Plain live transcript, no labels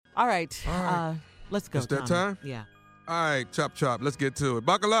All right. Let's go, It's that Tommy. time? Yeah. All right, chop. Let's get to it.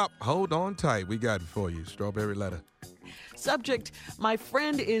 Buckle up. Hold on tight. We got it for you. Strawberry letter. Subject, my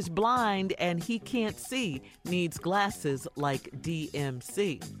friend is blind and he can't see. Needs glasses like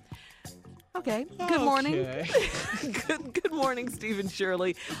DMC. Okay. Good morning. Good morning, Stephen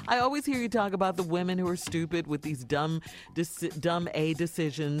Shirley. I always hear you talk about the women who are stupid with these dumb A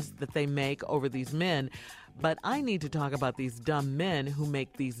decisions that they make over these men. But I need to talk about these dumb men who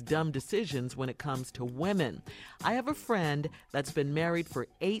make these dumb decisions when it comes to women. I have a friend that's been married for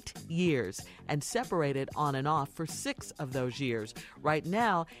 8 years and separated on and off for 6 of those years. Right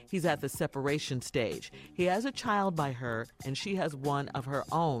now, he's at the separation stage. He has a child by her, and she has one of her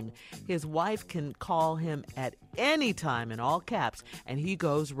own. His wife can call him at any time in all caps, and he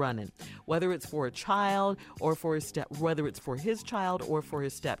goes running. Whether it's for a child or for whether it's for his child or for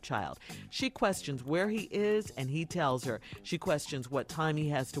his stepchild. She questions where he is, and he tells her. She questions what time he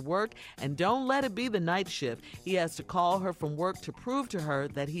has to work, and don't let it be the night shift. He has to call her from work to prove to her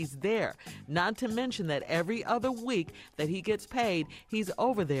that he's there. Not to mention that every other week that he gets paid, he's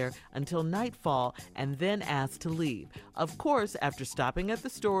over there until nightfall and then asked to leave. Of course, after stopping at the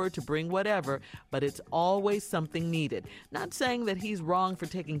store to bring whatever, but it's always something needed. Not saying that he's wrong for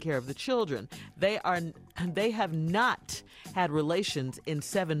taking care of the children. They have not had relations in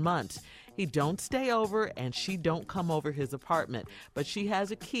 7 months. He don't stay over and she don't come over his apartment, but she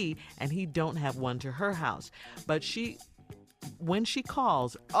has a key and he don't have one to her house. But when she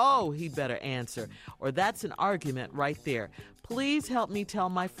calls, he better answer, or that's an argument right there. Please help me tell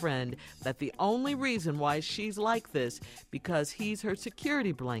my friend that the only reason why she's like this because he's her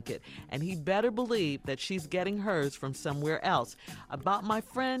security blanket, and he better believe that she's getting hers from somewhere else. About my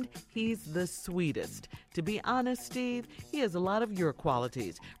friend, he's the sweetest. To be honest, Steve, he has a lot of your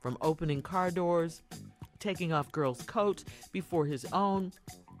qualities, from opening car doors, taking off girls' coats before his own,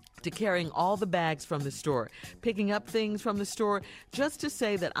 to carrying all the bags from the store, picking up things from the store, just to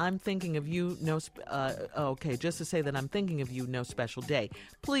say that I'm thinking of you, no special day.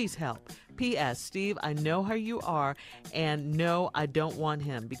 Please help. P.S. Steve, I know how you are, and no, I don't want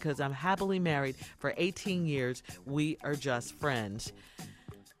him because I'm happily married for 18 years. We are just friends.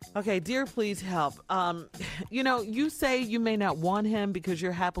 Okay, dear, please help. You say you may not want him because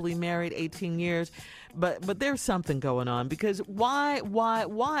you're happily married 18 years, but there's something going on, because why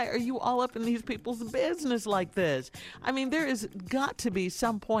are you all up in these people's business like this? I mean, there has got to be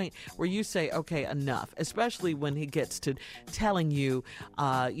some point where you say, okay, enough, especially when he gets to telling you,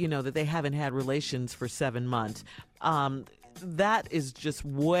 that they haven't had relations for 7 months. That is just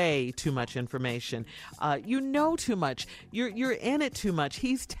way too much information. You know too much. You're in it too much.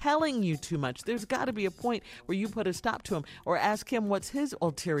 He's telling you too much. There's got to be a point where you put a stop to him or ask him what's his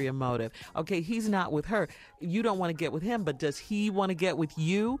ulterior motive. Okay, he's not with her. You don't want to get with him, but does he want to get with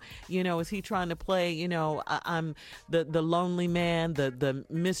you? Is he trying to play, I'm the lonely man, the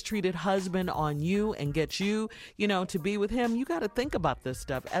mistreated husband on you and get you, to be with him? You got to think about this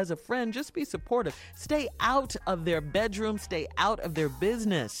stuff. As a friend, just be supportive. Stay out of their bedroom. Stay out of their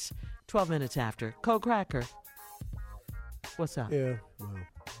business. 12 minutes after. Cold Cracker. What's up? Yeah, well,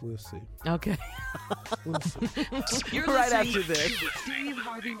 we'll see. Okay. We'll see. You're right after this. The Steve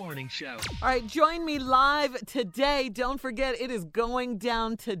Harvey Morning Show. All right, join me live today. Don't forget, it is going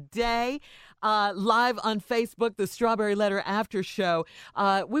down today. Live on Facebook, the Strawberry Letter After Show.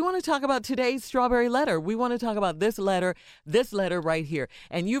 We want to talk about today's Strawberry Letter. We want to talk about this letter right here.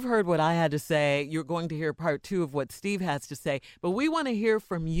 And you've heard what I had to say. You're going to hear part 2 of what Steve has to say. But we want to hear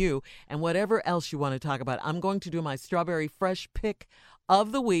from you and whatever else you want to talk about. I'm going to do my Strawberry Fresh Pick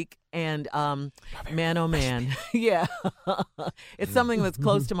of the week, and man, oh man, yeah, it's something that's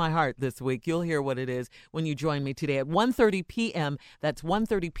close to my heart this week. You'll hear what it is when you join me today at 1:30 p.m. That's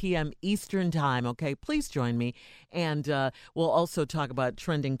 1:30 p.m. Eastern Time. Okay, please join me, and we'll also talk about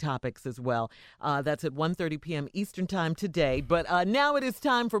trending topics as well. That's at 1:30 p.m. Eastern Time today. But now it is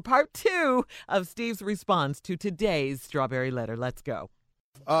time for part 2 of Steve's response to today's Strawberry Letter. Let's go.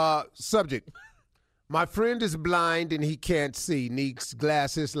 Subject. My friend is blind and he can't see. Needs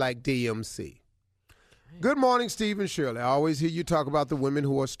glasses like DMC. Good morning, Steve and Shirley. I always hear you talk about the women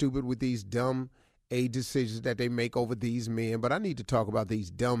who are stupid with these dumb decisions that they make over these men. But I need to talk about these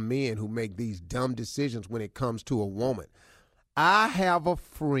dumb men who make these dumb decisions when it comes to a woman. I have a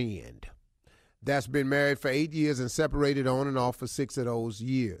friend that's been married for 8 years and separated on and off for 6 of those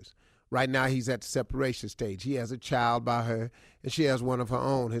years. Right now, he's at the separation stage. He has a child by her, and she has one of her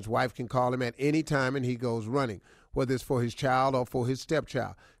own. His wife can call him at any time, and he goes running, whether it's for his child or for his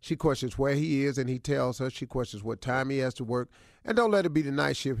stepchild. She questions where he is, and he tells her. She questions what time he has to work, and don't let it be the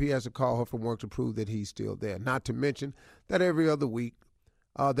night shift. He has to call her from work to prove that he's still there. Not to mention that every other week,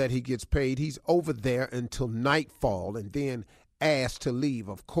 that he gets paid. He's over there until nightfall and then asked to leave,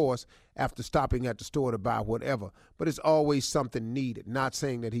 of course, after stopping at the store to buy whatever. But it's always something needed. Not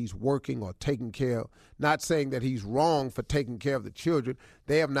saying that he's working or taking care of, not saying that he's wrong for taking care of the children.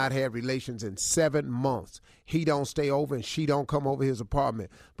 They have not had relations in 7 months. He don't stay over and she don't come over his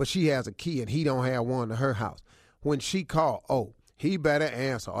apartment, but she has a key and he don't have one to her house. When she called, oh, he better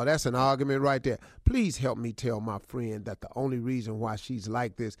answer. Oh, that's an argument right there. Please help me tell my friend that the only reason why she's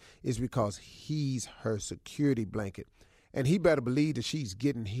like this is because he's her security blanket. And he better believe that she's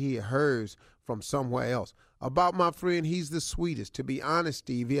getting hers from somewhere else. About my friend, he's the sweetest. To be honest,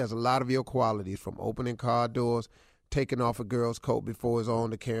 Steve, he has a lot of your qualities, from opening car doors, taking off a girl's coat before it's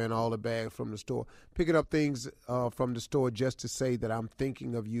on, to carrying all the bags from the store, picking up things from the store just to say that I'm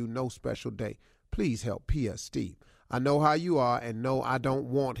thinking of you, no special day. Please help. P.S. Steve, I know how you are, and no, I don't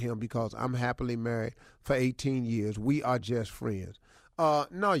want him because I'm happily married for 18 years. We are just friends.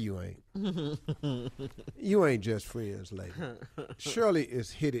 No, you ain't. You ain't just friends, lady. Shirley is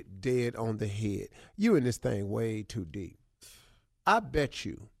hit it dead on the head. You in this thing way too deep. I bet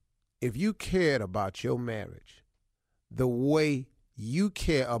you if you cared about your marriage the way you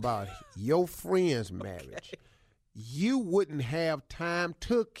care about your friend's marriage, you wouldn't have time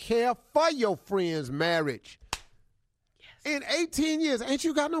to care for your friend's marriage. Yes. In 18 years, ain't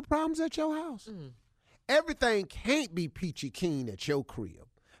you got no problems at your house? Mm. Everything can't be peachy keen at your crib.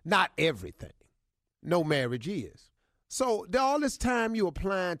 Not everything. No marriage is. So all this time you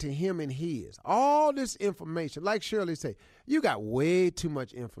applying to him and his, all this information, like Shirley said, you got way too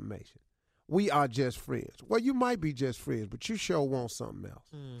much information. We are just friends. Well, you might be just friends, but you sure want something else.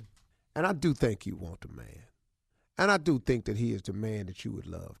 Mm. And I do think you want the man. And I do think that he is the man that you would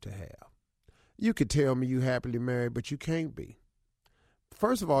love to have. You could tell me you happily married, but you can't be.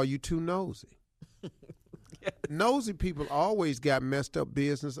 First of all, you too nosy. Yes. Nosy people always got messed up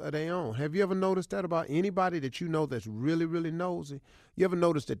business of their own. Have you ever noticed that about anybody that you know that's really, really nosy? You ever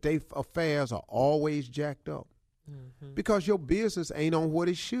notice that their affairs are always jacked up? Mm-hmm. Because your business ain't on what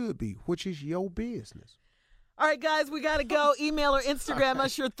it should be, which is your business. All right, guys, we got to go. Email or Instagram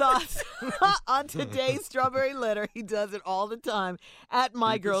us your thoughts on today's Strawberry Letter. He does it all the time at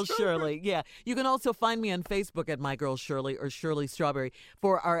My Girl Shirley. Yeah. You can also find me on Facebook at My Girl Shirley or Shirley Strawberry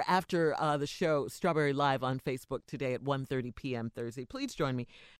for our after the show Strawberry Live on Facebook today at 1:30 p.m. Thursday. Please join me